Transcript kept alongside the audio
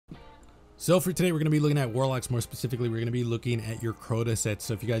So for today, we're going to be looking at Warlocks. More specifically, we're going to be looking at your Crota sets.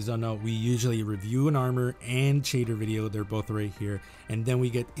 So if you guys don't know, we usually review an armor and shader video. They're both right here. And then we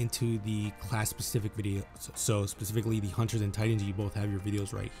get into the class specific video. So specifically the Hunters and Titans, you both have your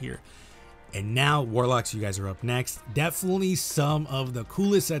videos right here. And now Warlocks, you guys are up next. Definitely some of the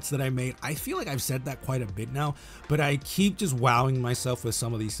coolest sets that I made. I feel like I've said that quite a bit now, but I keep just wowing myself with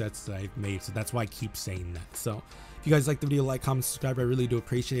some of these sets that I've made. So that's why I keep saying that. So if you guys like the video, like, comment, subscribe. I really do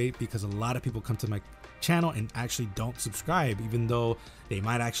appreciate it because a lot of people come to my channel and actually don't subscribe, even though they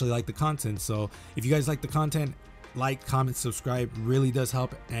might actually like the content. So if you guys like the content, like, comment, subscribe really does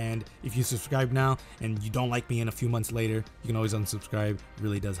help. And if you subscribe now and you don't like me in a few months later, you can always unsubscribe.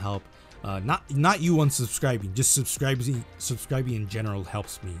 Really does help. Not you unsubscribing, just subscribing in general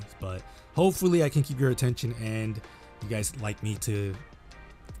helps me. But hopefully I can keep your attention and you guys like me to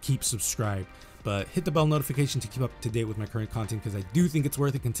keep subscribed. But hit the bell notification to keep up to date with my current content, because I do think it's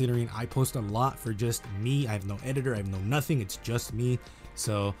worth it, considering I post a lot for just me. I have no editor, I have no nothing, it's just me.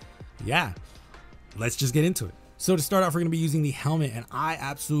 So yeah, let's just get into it. So to start off, we're going to be using the helmet, and I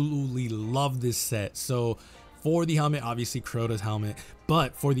absolutely love this set. So for the helmet, obviously Crota's helmet,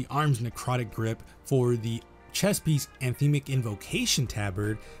 but for the arms, necrotic grip, for the chest piece, anthemic invocation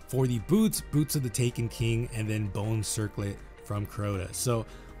tabard, for the boots of the Taken King, and then bone circlet from Crota. So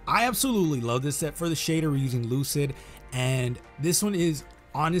I absolutely love this set. For the shader, we're using Lucid, and this one is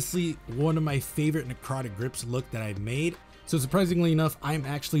honestly one of my favorite necrotic grips look that I've made. So surprisingly enough, I'm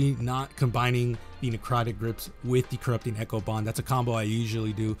actually not combining the necrotic grips with the corrupting echo bond. That's a combo I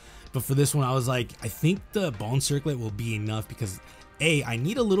usually do, but for this one I was like, I think the bone circlet will be enough, because I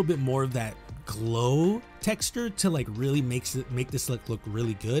need a little bit more of that glow texture to like really make this look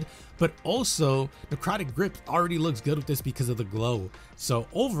really good. But also necrotic grip already looks good with this because of the glow. So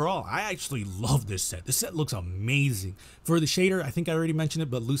overall, I actually love this set. This set looks amazing. For the shader, I think I already mentioned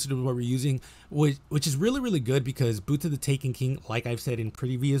it, but Lucid is what we're using, which is really good, because boots of the Taken King, like I've said in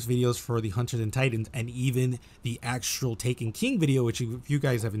previous videos for the Hunters and Titans, and even the actual Taken King video, which if you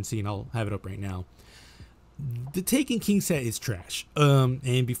guys haven't seen, I'll have it up right now. The Taken King set is trash,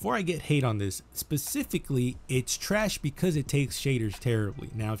 and before I get hate on this, specifically it's trash because it takes shaders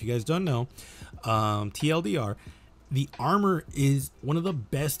terribly. Now if you guys don't know, TLDR, the armor is one of the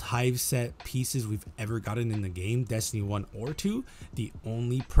best hive set pieces we've ever gotten in the game, Destiny 1 or 2. The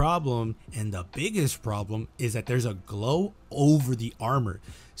only problem, and the biggest problem, is that there's a glow over the armor.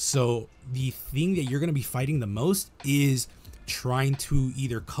 So the thing that you're going to be fighting the most is trying to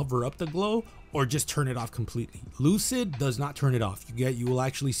either cover up the glow or just turn it off completely. Lucid does not turn it off. You will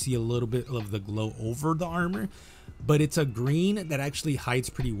actually see a little bit of the glow over the armor, but it's a green that actually hides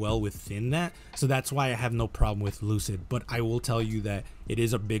pretty well within that. So that's why I have no problem with Lucid. But I will tell you that it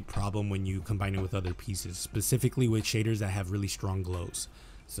is a big problem when you combine it with other pieces, specifically with shaders that have really strong glows.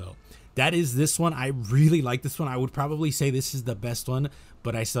 So that is this one. I really like this one. I would probably say this is the best one,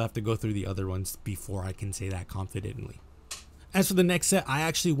 but I still have to go through the other ones before I can say that confidently. As for the next set, I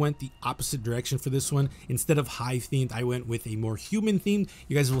actually went the opposite direction for this one. Instead of hive themed, I went with a more human themed.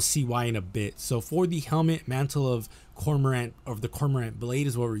 You guys will see why in a bit. So for the helmet, mantle of Cormorant, of the Cormorant blade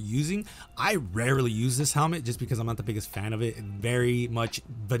is what we're using. I rarely use this helmet just because I'm not the biggest fan of it. Very much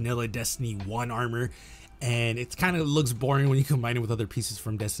vanilla Destiny 1 armor, and it kind of looks boring when you combine it with other pieces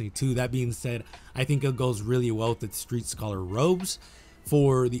from Destiny 2. That being said, I think it goes really well with the Street Scholar robes.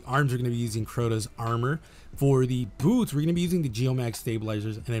 For the arms, we're going to be using Crota's armor. For the boots, we're going to be using the Geomag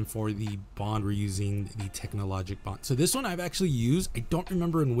stabilizers, and then for the bond, we're using the Technologic bond. So this one I've actually used. I don't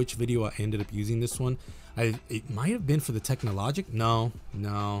remember in which video I ended up using this one. It might have been for the Technologic. No,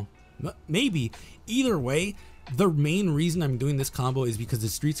 maybe. Either way, the main reason I'm doing this combo is because the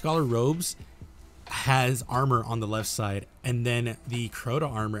Street Scholar robes has armor on the left side, and then the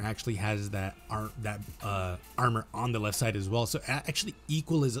Crota armor actually has that armor on the left side as well. So it actually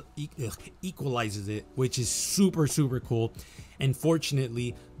equalizes it, which is super cool. And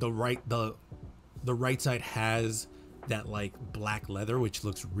fortunately, the right side has that like black leather, which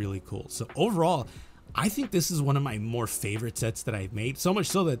looks really cool. So overall, I think this is one of my more favorite sets that I've made, so much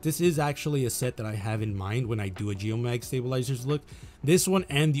so that this is actually a set that I have in mind when I do a Geomag stabilizers look. This one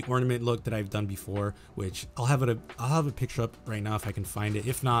and the ornament look that I've done before, which I'll have a picture up right now if I can find it.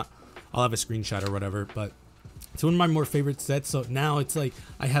 If not, I'll have a screenshot or whatever. But it's one of my more favorite sets. So now it's like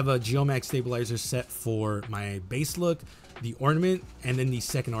I have a Geomag stabilizer set for my base look, the ornament, and then the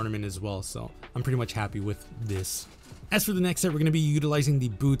second ornament as well. So I'm pretty much happy with this. As for the next set, we're going to be utilizing the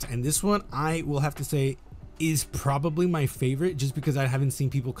boots, and this one I will have to say is probably my favorite, just because I haven't seen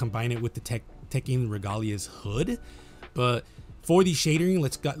people combine it with the Tekken Regalia's hood. But for the shadering,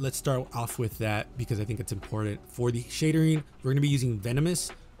 let's start off with that because I think it's important. For the shadering, we're going to be using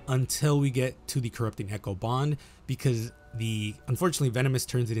Venomous, until we get to the Corrupting Echo Bond, because unfortunately Venomous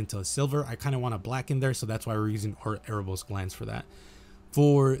turns it into a silver. I kind of want a black in there, so that's why we're using Erebos Glance for that.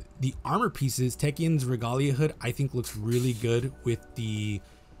 For the armor pieces, Tekian's Regalia Hood I think looks really good with the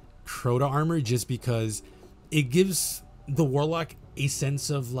Crota armor, just because it gives the Warlock a sense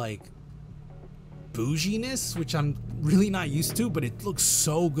of like bouginess, which I'm really not used to, but it looks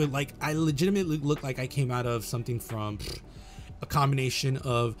so good. Like, I legitimately look like I came out of something from a combination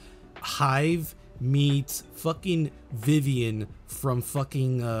of Hive meets fucking Vivian from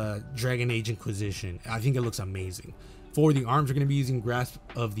fucking Dragon Age Inquisition. I think it looks amazing. For the arms, we're going to be using Grasp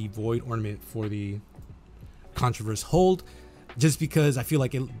of the Void ornament for the Controverse hold, just because I feel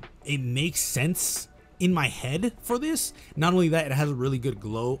like it makes sense in my head for this. Not only that, it has a really good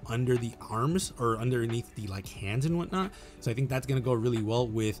glow under the arms, or underneath the like hands and whatnot, so I think that's going to go really well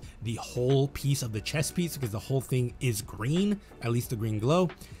with the whole piece of the chest piece, because the whole thing is green, at least the green glow.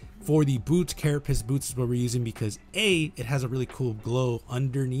 For the boots, Carapace boots is what we're using because A, it has a really cool glow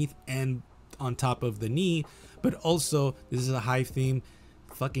underneath and on top of the knee, but also this is a Hive theme.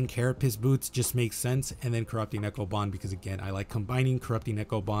 Fucking Carapace boots just makes sense. And then Corrupting Echo Bond, because again, I like combining Corrupting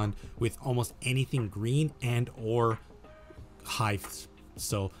Echo Bond with almost anything green and or Hive.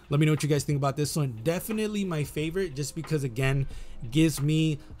 So let me know what you guys think about this one. Definitely my favorite, just because again, gives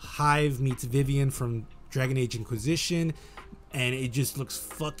me Hive meets Vivian from Dragon Age Inquisition, and it just looks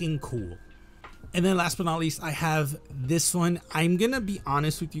fucking cool. And then last but not least, I have this one. I'm gonna be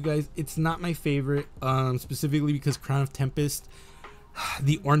honest with you guys, it's not my favorite, specifically because Crown of Tempest,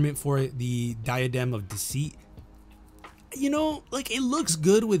 the ornament for it, the Diadem of Deceit, you know, like, it looks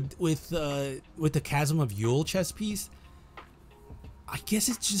good with the Chasm of Yule chest piece. I guess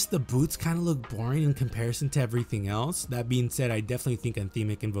it's just the boots kind of look boring in comparison to everything else. That being said, I definitely think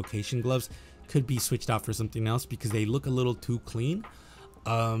Anthemic Invocation gloves could be switched out for something else, because they look a little too clean.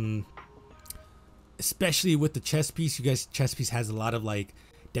 Especially with the chest piece, you guys, chest piece has a lot of like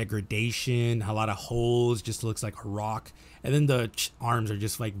degradation, a lot of holes, just looks like a rock, and then the arms are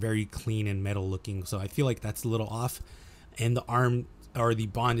just like very clean and metal looking, so I feel like that's a little off. And the arm, or the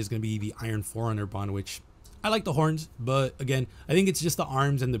bond, is going to be the Iron Forerunner bond, which I like the horns, but again, I think it's just the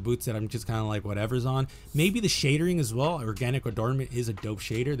arms and the boots that I'm just kind of like whatever's on. Maybe the shadering as well. Organic Adornment is a dope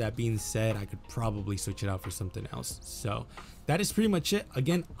shader. That being said, I could probably switch it out for something else. So that is pretty much it.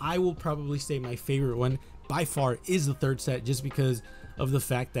 Again, I will probably say my favorite one by far is the third set, just because of the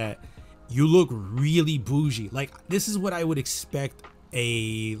fact that you look really bougie. Like, this is what I would expect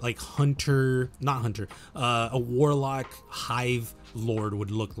a like a Warlock Hive Lord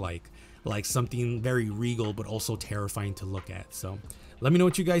would look like something very regal but also terrifying to look at. So let me know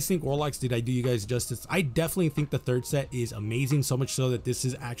what you guys think. Warlocks, did I do you guys justice? I definitely think the third set is amazing, so much so that this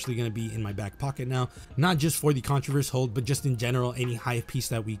is actually going to be in my back pocket now, not just for the Controverse hold, but just in general. Any Hive piece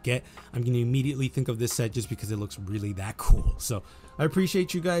that we get, I'm going to immediately think of this set, just because it looks really that cool. So I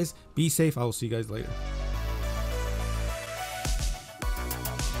appreciate you guys. Be safe. I will see you guys later.